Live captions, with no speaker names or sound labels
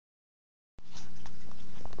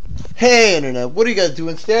Hey internet, what are you guys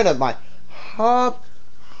doing staring at my hop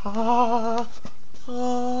ha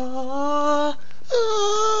ha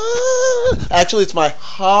actually it's my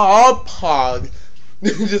hop hog.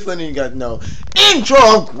 Just letting you guys know.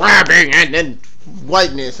 Intro grabbing and then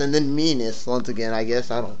whiteness and then meanness once again, I guess.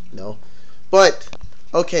 I don't know. But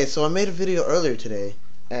okay, so I made a video earlier today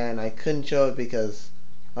and I couldn't show it because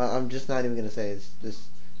I'm just not even gonna say it's just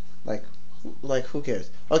like who cares?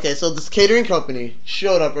 Okay, so this catering company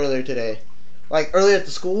showed up earlier today, earlier at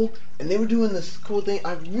the school, and they were doing this cool thing.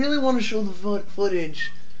 I really want to show the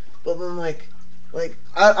footage, but then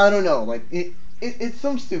I don't know, it's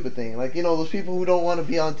some stupid thing, those people who don't want to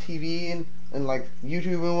be on TV and like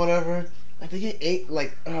YouTube and whatever, they get it's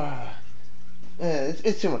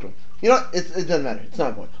too much. You know what? It doesn't matter. It's not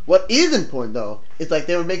important. What is important though is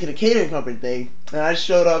they were making a catering company thing, and I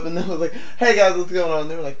showed up and they was like, "Hey guys, what's going on?" And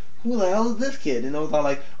they were like, "Who the hell is this kid?" And I was all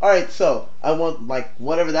like, "Alright, so I want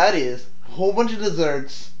whatever that is, a whole bunch of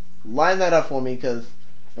desserts. Line that up for me, because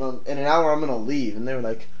in an hour I'm gonna leave." And they were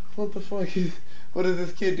like, "What the fuck? What is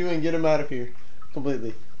this kid doing? Get him out of here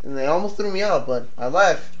completely." And they almost threw me out, but I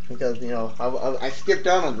left because I skipped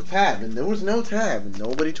down on the tab, and there was no tab, and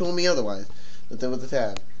nobody told me otherwise that there was a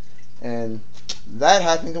tab. And that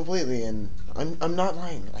happened completely, and I'm not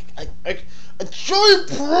lying. I show you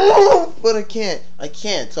proof, but I can't.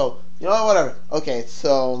 So you know what, whatever. Okay,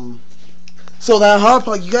 so that hot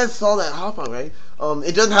pot, you guys saw that hot pot, right?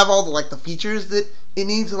 It doesn't have all the features that it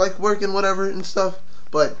needs to work and whatever and stuff.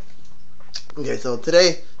 But okay, so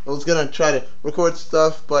today I was gonna try to record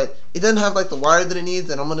stuff, but it doesn't have the wire that it needs,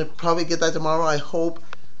 and I'm gonna probably get that tomorrow. I hope.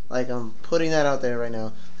 I'm putting that out there right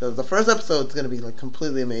now, because the first episode is going to be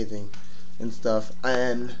completely amazing and stuff,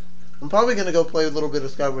 and I'm probably going to go play a little bit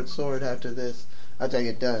of Skyward Sword after I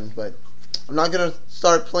get done, but I'm not going to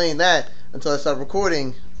start playing that until I start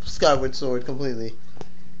recording Skyward Sword completely,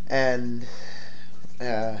 and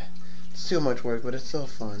it's too much work, but it's so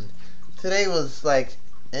fun. Today was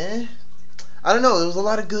I don't know, there was a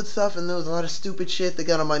lot of good stuff and there was a lot of stupid shit that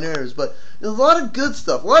got on my nerves, but there was a lot of good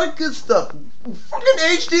stuff, Fucking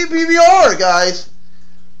HD PVR, guys.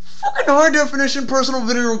 Fucking high definition personal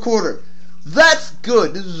video recorder. That's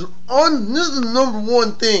good. This is the number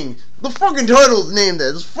one thing. The fucking title is named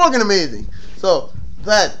that. It's fucking amazing. So,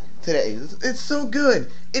 that today, it's so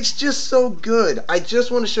good. It's just so good. I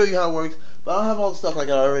just want to show you how it works, but I don't have all the stuff I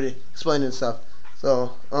already explained and stuff.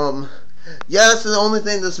 So, yeah, that's the only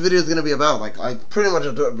thing this video is going to be about. I pretty much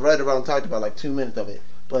right around talked about 2 minutes of it.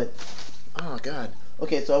 But, oh god.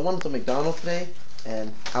 Okay, so I went to McDonald's today,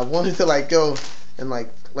 and I wanted to go and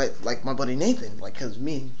like my buddy Nathan, cause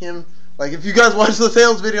me and him, if you guys watch the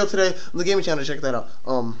sales video today on the gaming channel, check that out.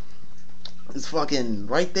 It's fucking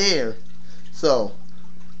right there. So,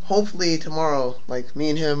 hopefully tomorrow,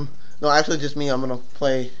 me and him, no, actually just me, I'm gonna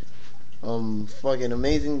play fucking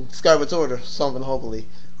amazing Skyward Sword or something, hopefully.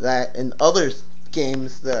 That and other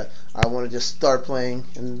games that I want to just start playing,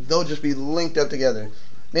 and they'll just be linked up together.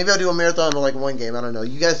 Maybe I'll do a marathon of one game, I don't know.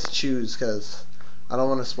 You guys choose, because I don't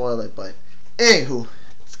want to spoil it, but anywho,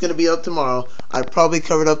 it's going to be up tomorrow. I probably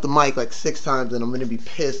covered up the mic 6 times, and I'm going to be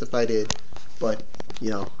pissed if I did, but,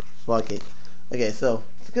 fuck it. Okay, so,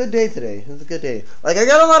 it's a good day today. It's a good day. I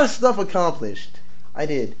got a lot of stuff accomplished. I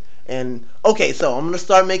did. And, okay, so, I'm going to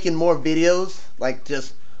start making more videos,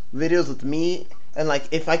 just videos with me. And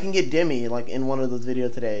if I can get Demi in one of those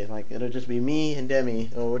videos today, it'll just be me and Demi,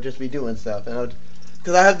 and we'll just be doing stuff. And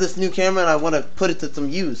because I have this new camera and I want to put it to some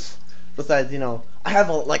use. Besides, I have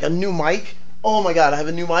a new mic. Oh my god, I have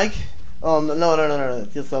a new mic. No.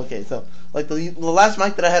 Just okay. So the last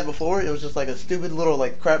mic that I had before, it was just a stupid little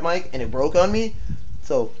crap mic, and it broke on me.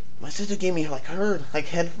 So my sister gave me her headphone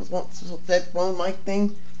mic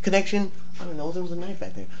thing connection. I don't know, there was a knife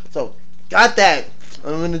back there. So got that.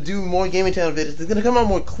 I'm going to do more gaming channel videos. It's going to come out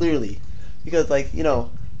more clearly. Because, in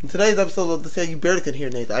today's episode, let's say you barely could hear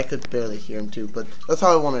Nathan. I could barely hear him, too. But that's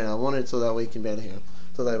how I want it now. I want it so that way you can barely hear him.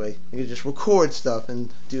 So that way you can just record stuff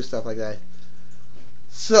and do stuff like that.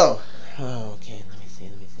 So, okay, let me see.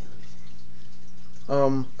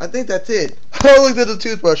 I think that's it. Oh, look, there's a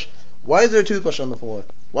toothbrush. Why is there a toothbrush on the floor?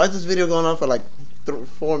 Why is this video going on for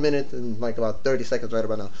 4 minutes and about 30 seconds right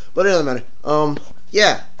about now? But it doesn't matter.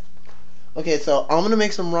 Yeah. Okay, so I'm gonna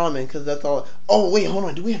make some ramen, because that's all. Oh, wait, hold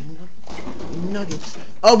on. Do we have nuggets?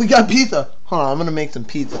 Oh, we got pizza. Hold on, I'm gonna make some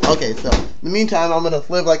pizza. Okay, so in the meantime, I'm gonna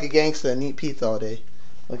live like a gangster and eat pizza all day.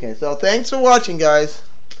 Okay, so thanks for watching, guys.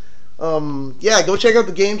 Yeah, go check out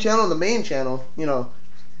the game channel and the main channel.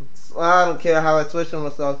 I don't care how I switch on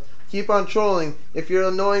myself. Keep on trolling. If you're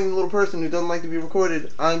an annoying little person who doesn't like to be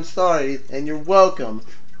recorded, I'm sorry, and you're welcome.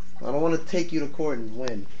 I don't want to take you to court and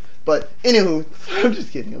win. But anywho, I'm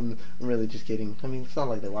just kidding. I'm really just kidding. I mean, it's not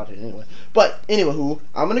like they watch it anyway. But anywho,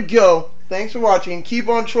 I'm gonna go. Thanks for watching. Keep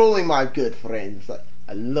on trolling, my good friends.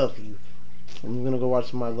 I love you. I'm gonna go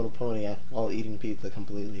watch My Little Pony while eating pizza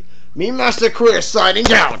completely. Me, Master Queer,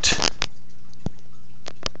 signing out.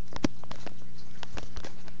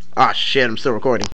 Ah, shit, I'm still recording.